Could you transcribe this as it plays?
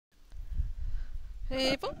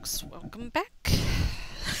Hey folks, welcome back.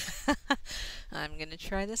 I'm gonna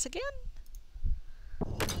try this again.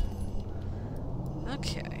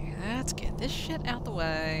 Okay, let's get this shit out the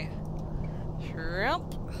way.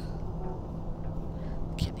 Shrimp.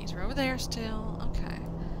 Kidneys are over there still. Okay.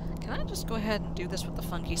 Can I just go ahead and do this with the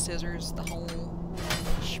funky scissors, the whole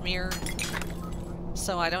schmear?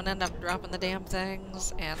 So I don't end up dropping the damn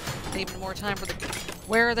things and leaving more time for the...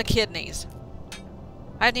 Where are the kidneys?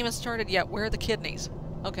 I haven't even started yet. Where are the kidneys?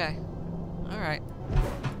 Okay. Alright.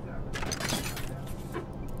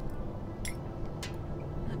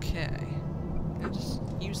 Okay. I'll just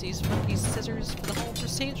use these funky scissors for the whole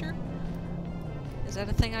procedure. Is that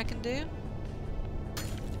a thing I can do?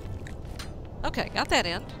 Okay, got that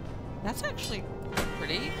end. That's actually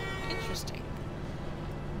pretty interesting.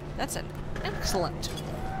 That's an excellent tool.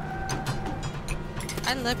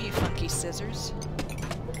 I love you, funky scissors.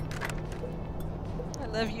 I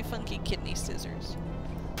love you, funky kidney scissors.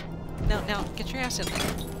 Now, get your ass in there.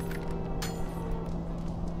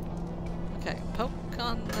 Okay, poke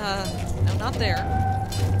on, no, not there.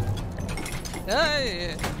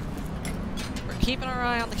 Hey! We're keeping our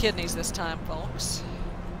eye on the kidneys this time, folks.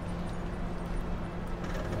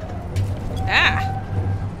 Ah!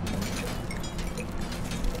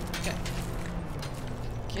 Okay.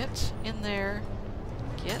 Get in there.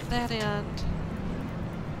 Get that end.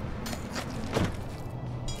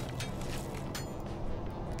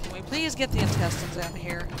 Can we please get the intestines out of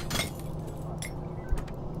here?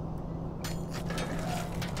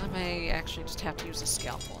 I may actually just have to use a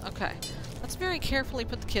scalpel. Okay. Let's very carefully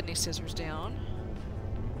put the kidney scissors down.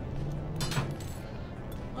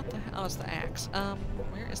 What the hell is the axe?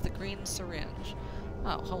 Where is the green syringe?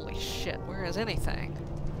 Oh, holy shit. Where is anything?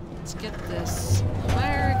 Let's get this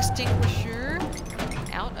fire extinguisher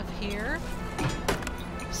out of here.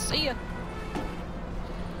 See ya!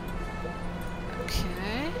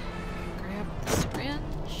 Okay. Grab the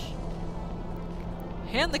syringe.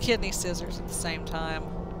 And the kidney scissors at the same time.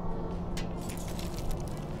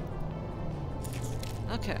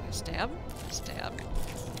 Okay, stab. Stab.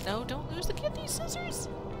 No, don't lose the kidney scissors!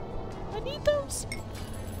 I need those!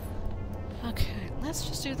 Okay, let's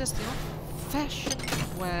just do this the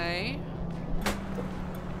old-fashioned way.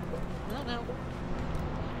 No.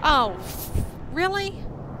 Oh, really?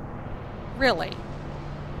 Really?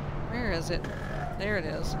 Where is it? There it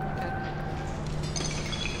is.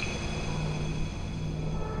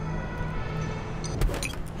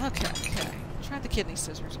 Okay. Okay. Try the kidney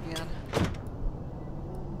scissors again.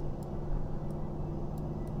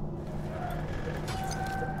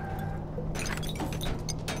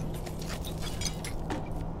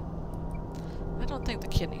 I don't think the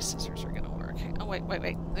kidney scissors are gonna work. Oh, wait.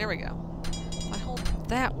 There we go. If I hold it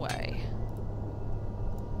that way...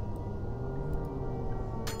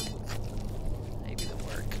 maybe it'll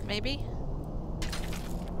work. Maybe?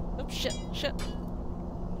 Oh, shit.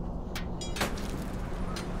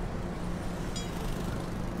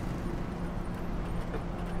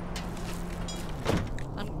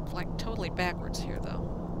 I'm, like, totally backwards here, though.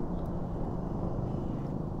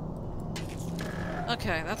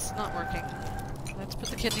 Okay, that's not working. Let's put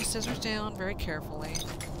the kidney scissors down very carefully.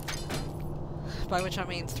 By which I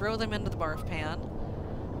mean throw them into the barf pan.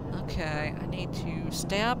 Okay, I need to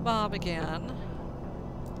stab Bob again.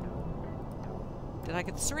 Did I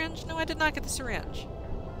get the syringe? No, I did not get the syringe.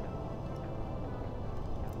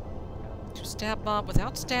 To stab Bob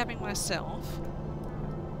without stabbing myself.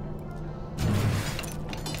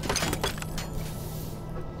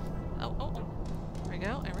 Oh. There we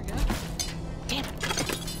go. Damn it!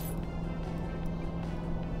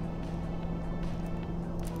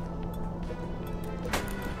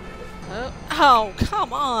 Oh,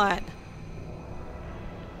 come on!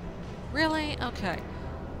 Really? Okay.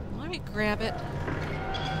 Let me grab it.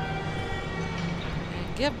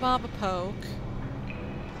 And give Bob a poke.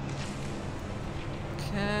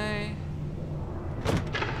 Okay.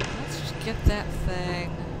 Let's just get that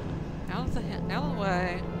thing out of the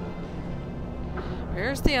way.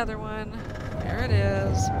 Where's the other one? There it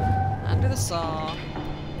is. Under the saw.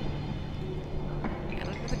 And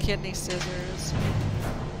under the kidney scissors.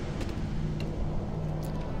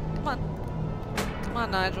 Come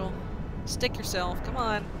on, Nigel. Stick yourself. Come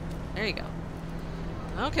on. There you go.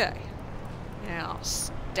 Okay. Now,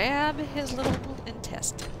 stab his little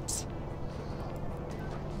intestines.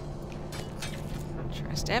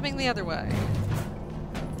 Try stabbing the other way.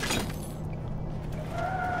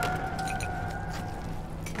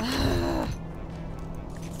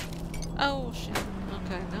 Oh, shit.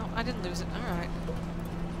 Okay, no, I didn't lose it. Alright.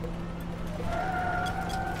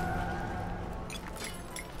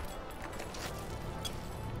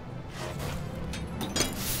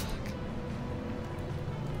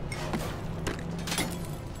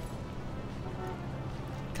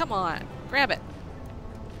 Come on. Grab it.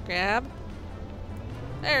 Grab.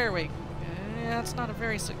 There we go. Yeah, that's not a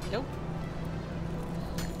very... Nope.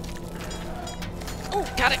 Oh,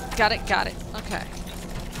 got it, got it, got it. Okay.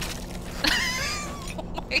 Oh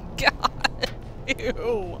my god.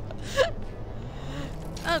 Ew.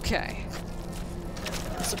 Okay.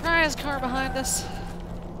 Surprise car behind us.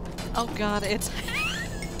 Oh god, it's...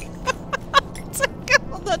 it's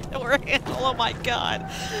on the door handle. Oh my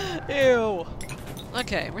god. Ew.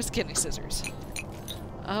 Okay, where's the kidney scissors?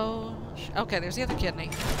 Oh, okay, there's the other kidney.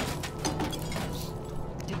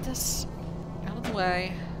 Get this out of the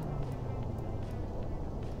way.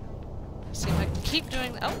 See if I can keep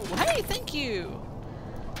doing... Oh, hey, thank you!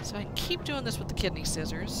 So I can keep doing this with the kidney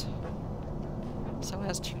scissors. So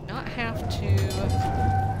as to not have to...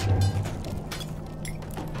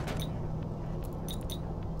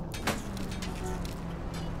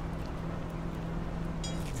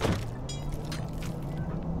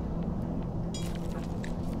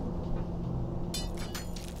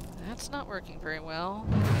 That's not working very well.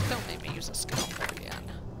 Don't make me use a scalpel again.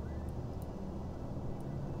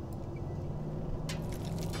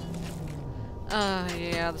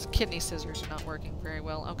 Yeah, the kidney scissors are not working very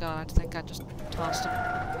well. Oh god, I think I just tossed them.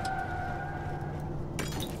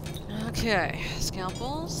 Okay,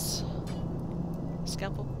 scalpels.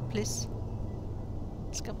 Scalpel, please.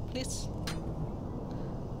 Scalpel, please.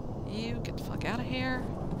 You get the fuck out of here.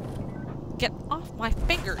 Get off my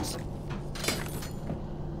fingers!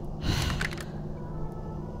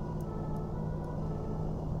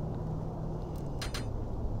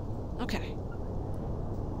 Okay.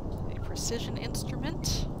 A precision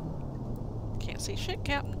instrument. Can't see shit,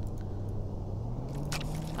 Captain.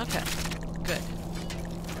 Okay, good.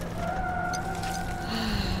 I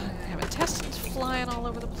have intestines flying all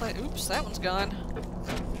over the place. Oops, that one's gone.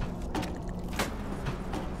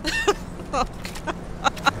 Oh, God.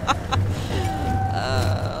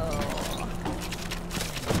 Oh.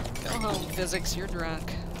 Go home, physics. You're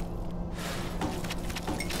drunk.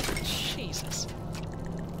 Jesus.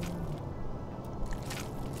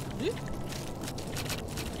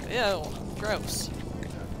 Ew, gross.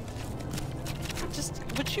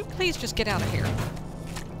 Would you please just get out of here?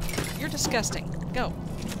 You're disgusting. Go.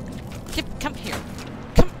 Come here.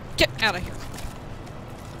 Get out of here.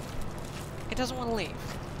 It doesn't want to leave.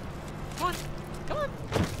 Come on. Come on.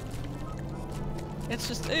 It's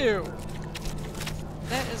just, ew.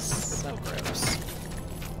 That is so gross.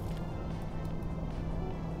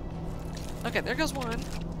 Okay, there goes one.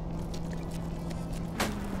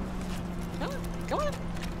 Come on. Come on.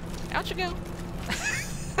 Out you go.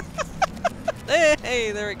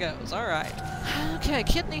 Hey, there it goes. Alright. Okay,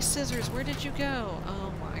 kidney scissors, where did you go?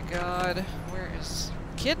 Oh my god. Where is...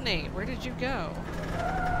 Kidney, where did you go?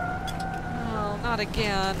 Oh, not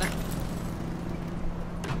again.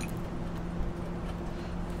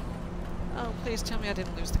 Oh, please tell me I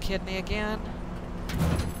didn't lose the kidney again. I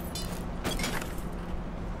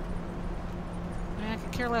mean, I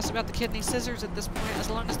could care less about the kidney scissors at this point as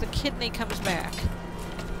long as the kidney comes back.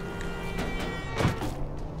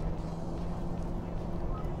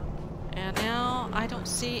 I don't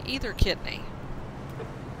see either kidney.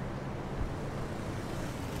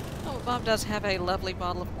 Oh, Bob does have a lovely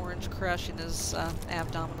bottle of Orange Crush in his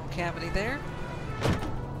abdominal cavity there.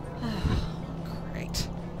 Great.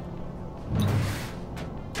 Oh,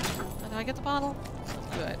 did I get the bottle? Oh,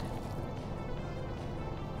 good.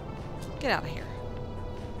 Get out of here.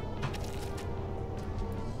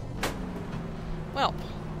 Well,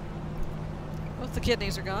 both the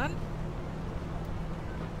kidneys are gone.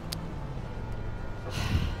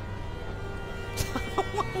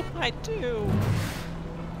 What do I do?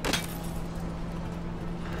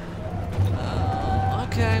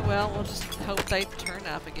 Okay, well, we'll just hope they turn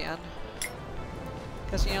up again.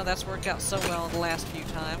 Because, you know, that's worked out so well the last few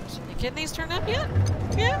times. Your kidneys turn up yet?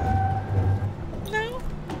 Yeah? No?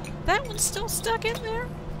 That one's still stuck in there.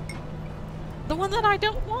 The one that I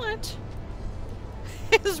don't want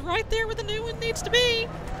is right there where the new one needs to be.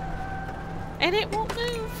 And it won't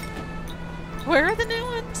move. Where are the new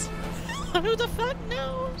ones? Who the fuck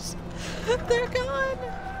knows? They're gone.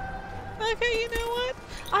 Okay, you know what?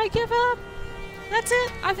 I give up. That's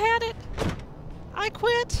it. I've had it. I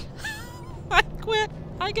quit. I quit.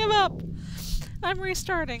 I give up. I'm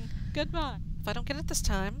restarting. Goodbye. If I don't get it this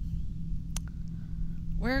time,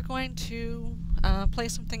 we're going to play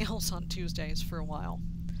something else on Tuesdays for a while.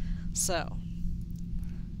 So,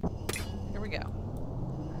 here we go.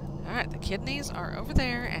 Alright, the kidneys are over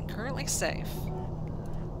there and currently safe.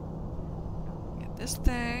 Get this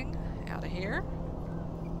thing out of here.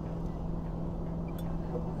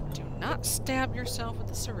 Do not stab yourself with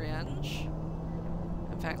the syringe.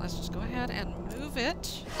 I'm fact, let's just go ahead and move it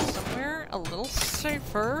somewhere a little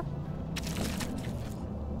safer.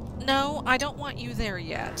 No, I don't want you there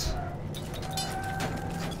yet.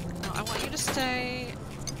 No, I want you to stay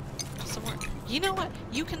somewhere. You know what?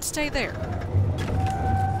 You can stay there.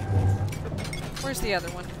 Where's the other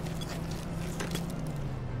one?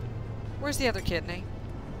 Where's the other kidney?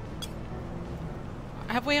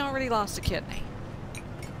 Have we already lost a kidney?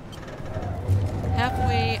 Have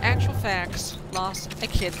we, actual facts, lost a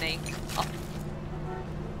kidney? Oh.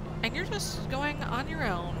 And you're just going on your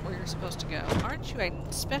own where you're supposed to go. Aren't you a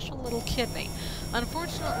special little kidney?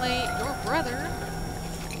 Unfortunately, your brother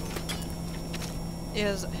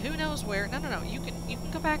is who knows where. No, no, no. You can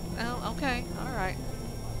go back. Oh, okay. All right.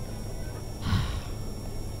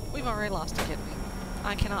 We've already lost a kidney.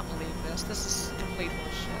 I cannot believe this. This is complete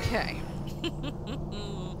bullshit. Okay.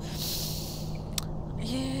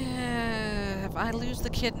 Yeah, if I lose the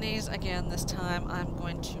kidneys again this time, I'm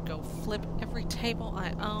going to go flip every table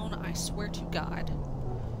I own, I swear to God.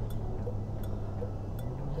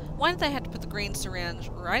 Why did they have to put the green syringe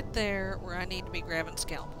right there where I need to be grabbing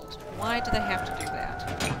scalpels? Why do they have to do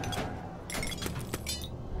that?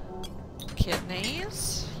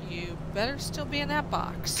 Kidneys, you better still be in that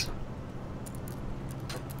box.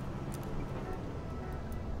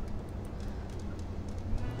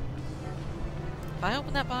 If I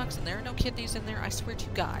open that box and there are no kidneys in there, I swear to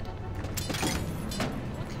God.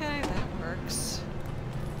 Okay, that works.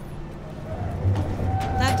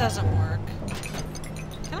 That doesn't work.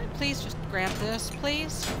 Can I please just grab this,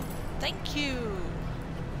 please? Thank you!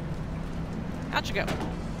 How'd you go?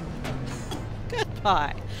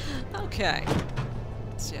 Goodbye. Okay.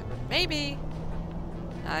 Let's see. Maybe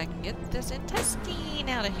I can get this intestine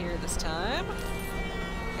out of here this time.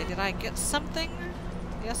 Okay, did I get something?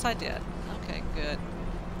 Yes, I did. Okay, good.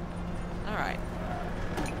 Alright.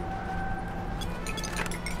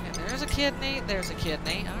 Okay, there's a kidney. There's a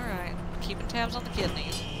kidney. Alright. Keeping tabs on the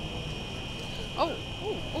kidneys. Oh!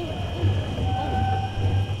 Oh! Oh!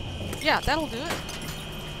 Oh! Yeah, that'll do it.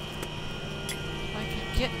 If I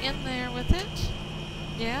can get in there with it.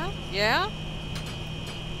 Yeah? Yeah?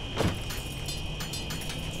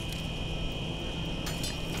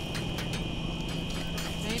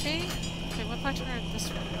 Maybe? Okay, what if I turn it this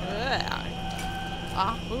way?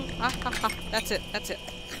 Ah, ooh, ah, ha, ha. That's it, that's it.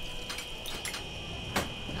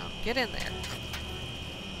 Now, get in there.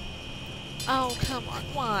 Oh, come on,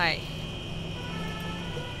 why?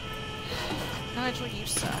 Nigel, you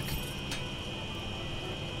suck.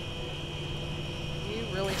 You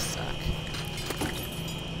really suck.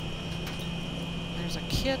 There's a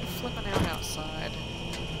kid flipping out outside.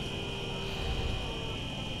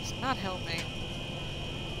 It's not helping.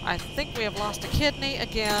 I think we have lost a kidney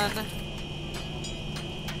again.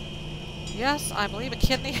 Yes, I believe a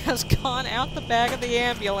kidney has gone out the back of the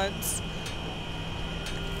ambulance.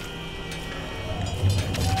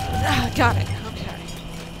 Ah, got it. Okay.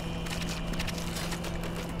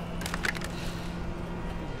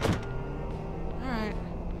 Alright.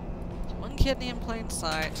 One kidney in plain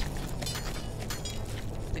sight.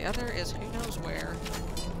 The other is who knows where.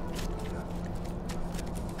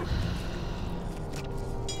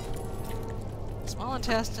 Small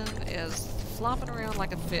intestine is flopping around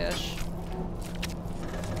like a fish.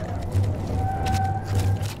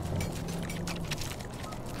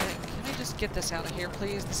 Okay, can I just get this out of here,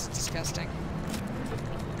 please? This is disgusting.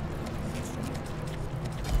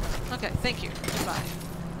 Okay, thank you. Goodbye.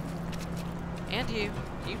 And you.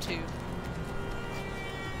 You too.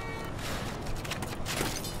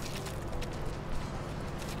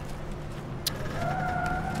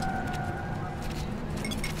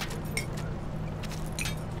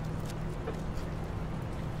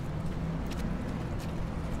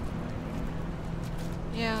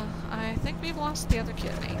 Yeah, I think we've lost the other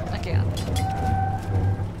kidney again.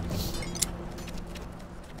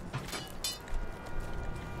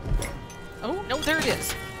 Oh, no, there it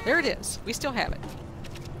is. There it is. We still have it.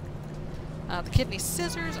 The kidney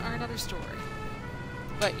scissors are another story.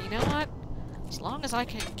 But you know what? As long as I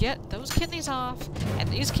can get those kidneys off, and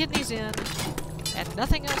these kidneys in, and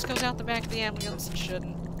nothing else goes out the back of the ambulance that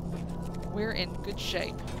shouldn't, we're in good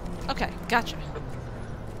shape. Okay, gotcha.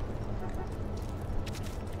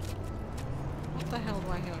 What the hell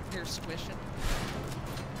do I hear squishing?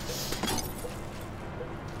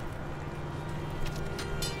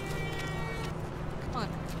 Come on.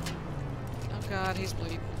 Oh god, he's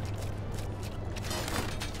bleeding.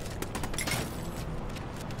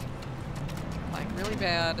 Like, really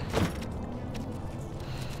bad.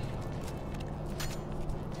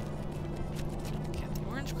 Get the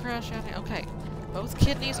orange crush out here. Okay, both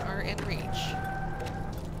kidneys are in reach.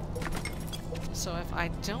 So if I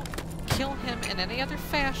don't kill him in any other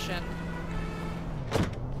fashion,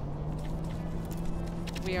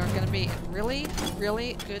 we are going to be in really,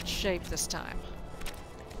 really good shape this time.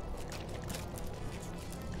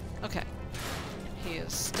 Okay. He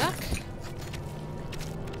is stuck.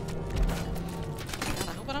 God,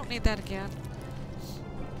 I hope I don't need that again.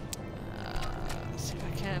 Let's see if I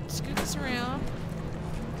can scoot this around.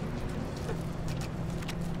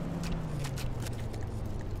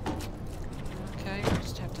 Okay, we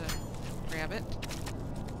just have to grab it.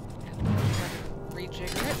 And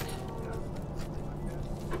rejigger it.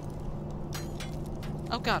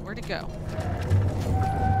 Oh god, where'd it go?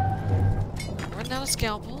 Running out of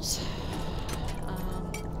scalpels.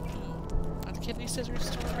 Are the kidney scissors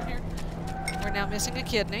still over here? We're now missing a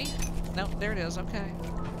kidney. Nope, there it is, okay.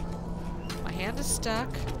 My hand is stuck.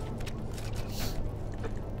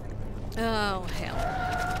 Oh, hell.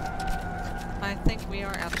 I think we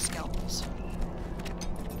are out of scalpels.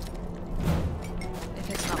 If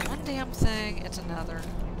it's not one damn thing, it's another.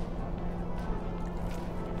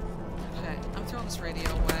 Okay, I'm throwing this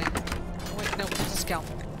radio away. Oh, wait, no, there's a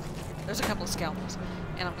scalpel. There's a couple of scalpels.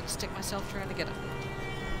 And I'm going to stick myself trying to get them.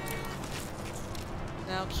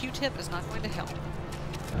 No, Q-tip is not going to help.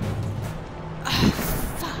 Ah,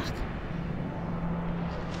 fuck.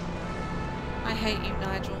 I hate you,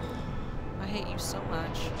 Nigel. I hate you so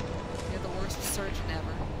much. You're the worst surgeon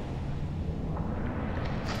ever.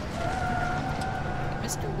 Get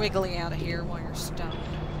Mr. Wiggly out of here while you're stoned.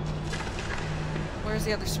 Where's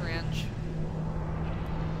the other syringe?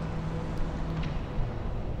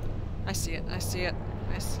 I see it. I see it.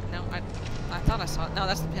 No, I thought I saw it. No,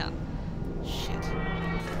 that's the pen. Shit.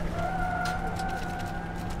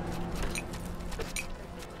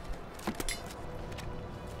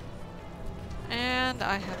 And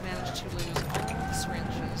I have managed to lose all the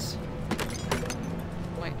syringes.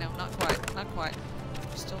 Wait, no, not quite. Not quite.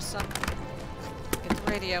 Still some. Get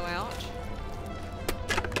the radio out.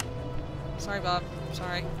 Sorry, Bob.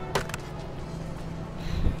 Sorry.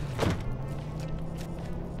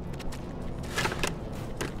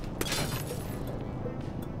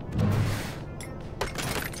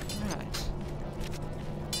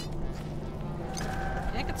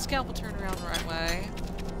 Scalpel turn around the right way.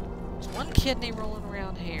 There's one kidney rolling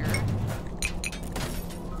around here.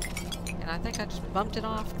 And I think I just bumped it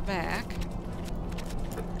off the back.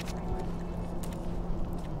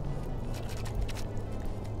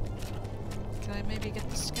 Can I maybe get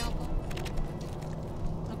the scalpel?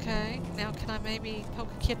 Okay, now can I maybe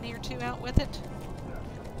poke a kidney or two out with it?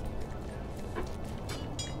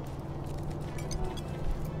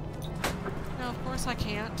 No, of course I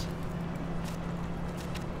can't.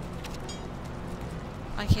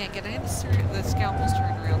 I can't get any of the scalpels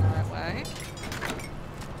turned around the right way.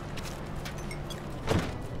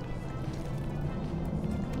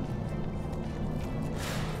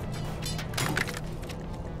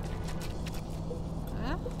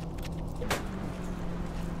 Huh?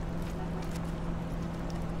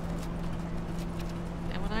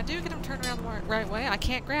 And when I do get them turned around the right way, I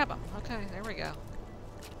can't grab them. Okay, there we go.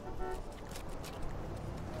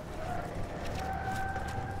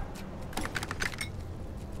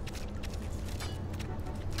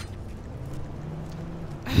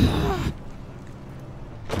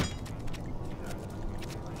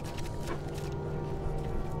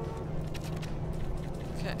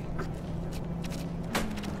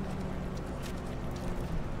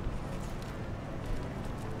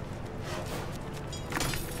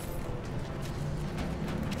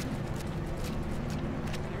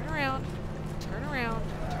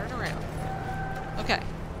 Okay.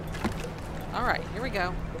 Alright, here we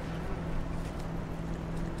go.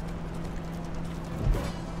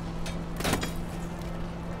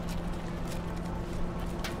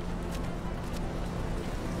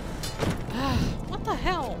 What the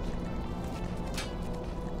hell?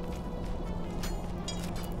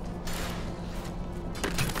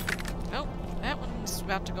 Oh, that one's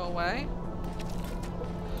about to go away.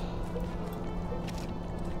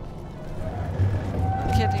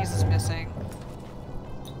 The kidneys is missing.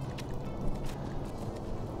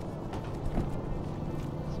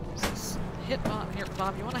 Hit Bob. Here,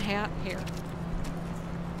 Bob, you want a hat? Here.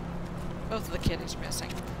 Both of the kidneys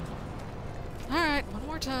missing. Alright, one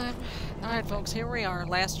more time. Alright, folks, here we are.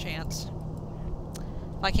 Last chance.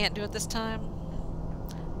 If I can't do it this time,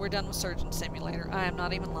 we're done with Surgeon Simulator. I am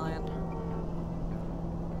not even lying.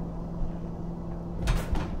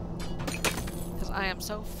 Because I am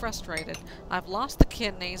so frustrated. I've lost the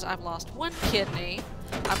kidneys. I've lost one kidney.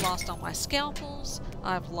 I've lost all my scalpels.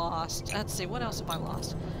 I've lost... Let's see, what else have I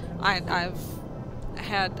lost? I've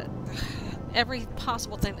had every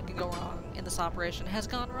possible thing that could go wrong in this operation has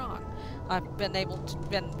gone wrong. I've not been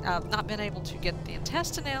able to get the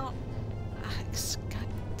intestine out. God,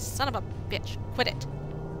 son of a bitch! Quit it!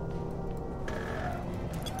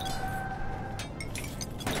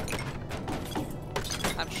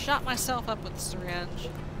 I've shot myself up with the syringe.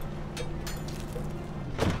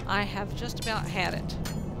 I have just about had it.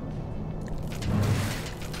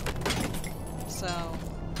 So,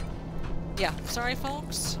 yeah, sorry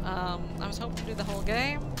folks. I was hoping to do the whole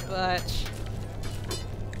game, but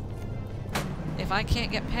if I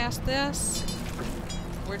can't get past this,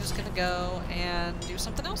 we're just gonna go and do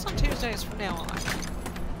something else on Tuesdays from now on.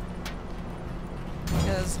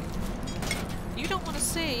 Because you don't want to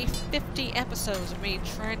see 50 episodes of me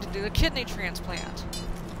trying to do a kidney transplant.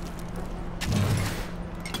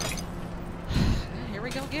 Here we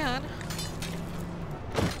go again.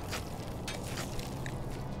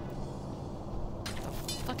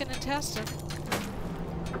 The fucking intestine.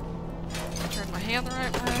 Turn my hand the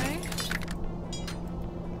right way.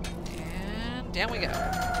 And down we go.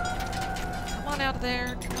 Come on out of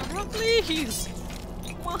there. Come on out, please!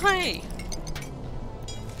 Why?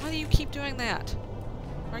 Why do you keep doing that?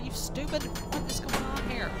 Are you stupid? What is going on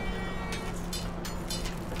here?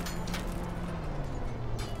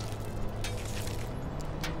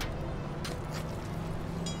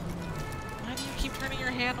 Why do you keep turning your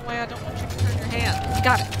hand away? I don't want you to turn your hand.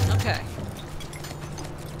 Got it. Okay.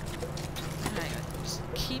 Alright, just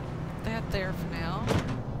keep that there for now.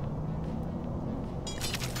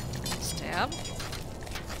 Stab.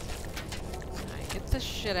 Alright, get this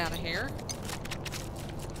shit out of here.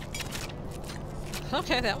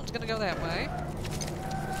 Okay, that one's gonna go that way.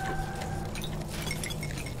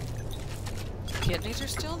 Kidneys are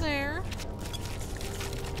still there.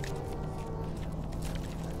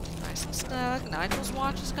 Nice and snug. Nigel's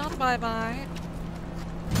watch has gone bye-bye.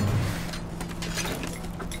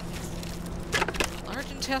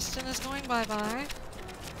 Large intestine is going bye-bye.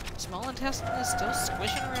 Small intestine is still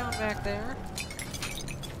squishing around back there.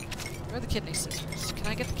 Where are the kidney scissors? Can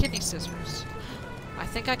I get the kidney scissors? I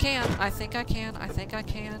think I can. I think I can. I think I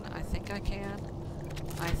can. I think I can.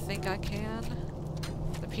 I think I can.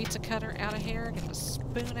 The pizza cutter out of here. Get the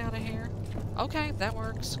spoon out of here. Okay, that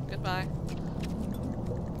works. Goodbye.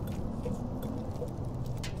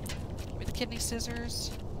 Give me the kidney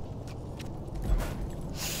scissors.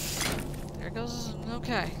 There goes.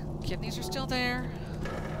 Okay. Kidneys are still there.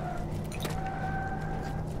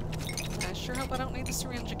 I sure hope I don't need the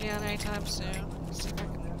syringe again anytime soon. Let's see if I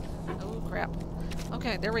can. Oh, crap.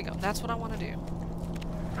 Okay, there we go. That's what I want to do.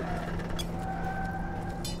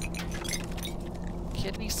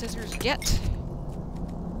 Kidney scissors get.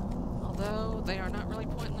 Although they are not really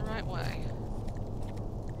pointing the right way.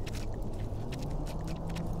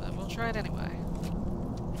 But we'll try it anyway.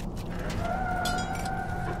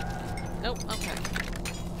 Nope, okay.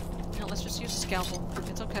 No, let's just use a scalpel.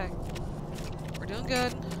 It's okay. We're doing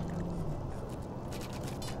good.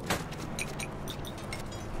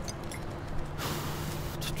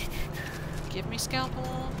 Give me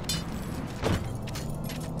scalpel.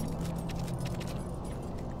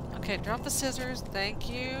 Okay, drop the scissors. Thank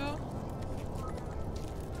you.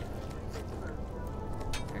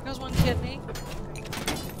 There goes one kidney.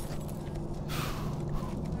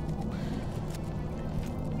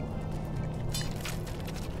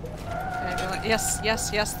 Okay, like, yes,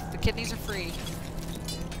 yes, yes. The kidneys are free.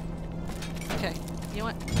 Okay, you know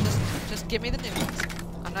what? Just give me the new ones.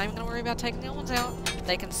 I'm not even gonna worry about taking the old ones out.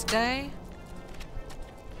 They can stay.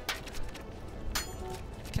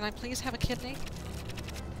 Can I please have a kidney?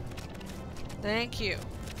 Thank you.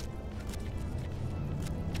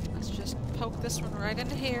 Let's just poke this one right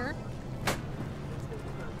into here.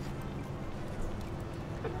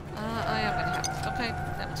 I am gonna have to. Okay,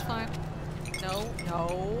 that one's fine. No, no.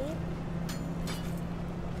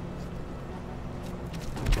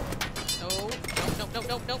 No, nope, nope,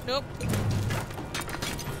 nope, nope, nope.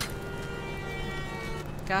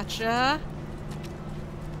 Gotcha.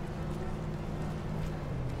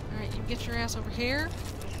 Alright, you get your ass over here.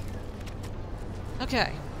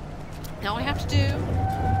 Okay. Now all I have to do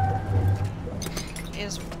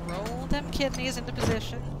is roll them kidneys into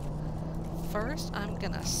position. First, I'm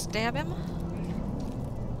gonna stab him.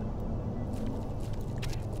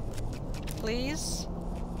 Please.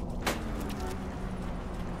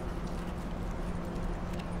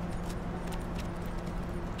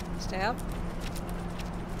 Stab.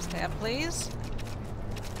 Stab, please.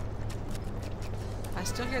 I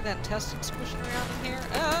still hear that intestine squishing around in here.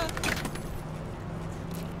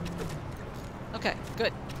 Okay,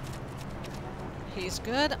 good. He's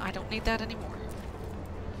good. I don't need that anymore.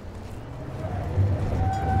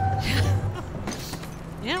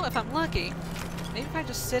 You know, if I'm lucky, maybe if I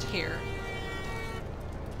just sit here,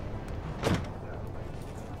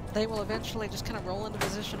 they will eventually just kind of roll into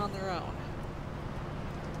position on their own.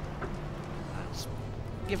 I'll just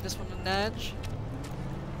give this one a nudge.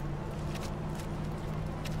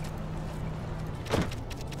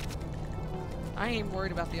 I ain't even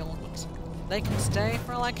worried about the old ones. They can stay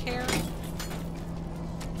for all I care.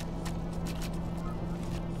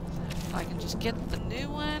 If I can just get the new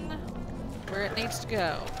one where it needs to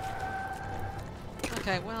go.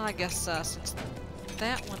 Okay, well, I guess since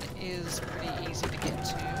that one is pretty easy to get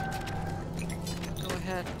to, go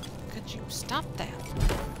ahead. Could you stop that?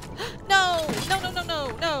 No! No, no, no,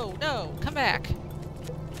 no, no, no! Come back!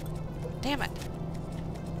 Damn it!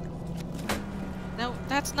 No,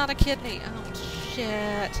 that's not a kidney. Oh,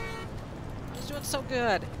 shit. I was doing so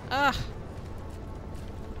good. Ugh.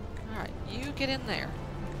 Alright, you get in there.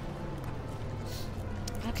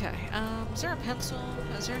 Okay, is there a pencil?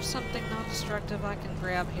 Is there something non-destructive I can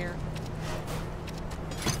grab here?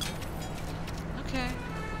 Okay.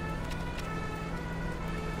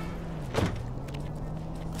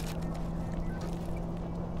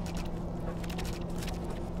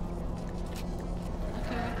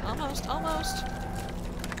 Okay, almost, almost.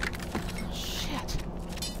 Oh, shit.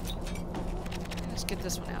 Let's get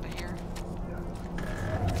this one out of here.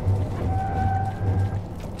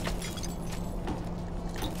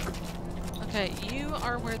 Okay, you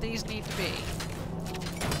are where these need to be.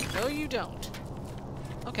 No, you don't.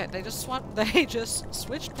 Okay, they just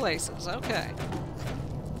switched places. Okay.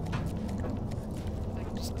 I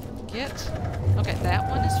can just get... Okay, that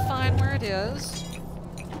one is fine where it is.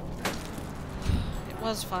 It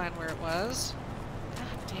was fine where it was.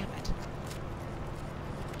 God damn it.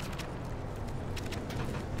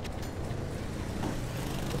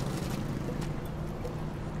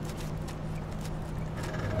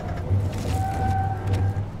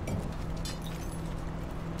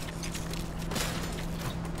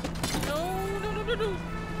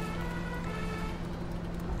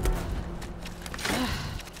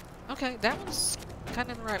 Okay, that one's kind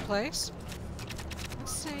of in the right place.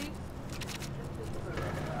 Let's see.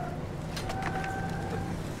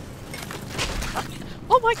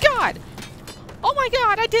 Oh my god! Oh my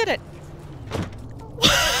god, I did it!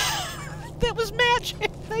 That was magic!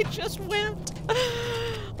 They just went!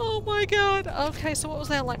 Oh my god. Okay, so what was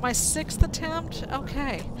that, like my 6th attempt?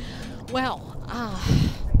 Okay. Well,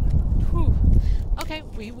 whew. Okay,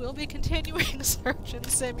 we will be continuing Surgeon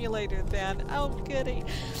Simulator then. Oh goody.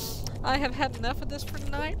 I have had enough of this for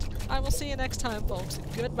tonight. I will see you next time, folks.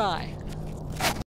 Goodbye.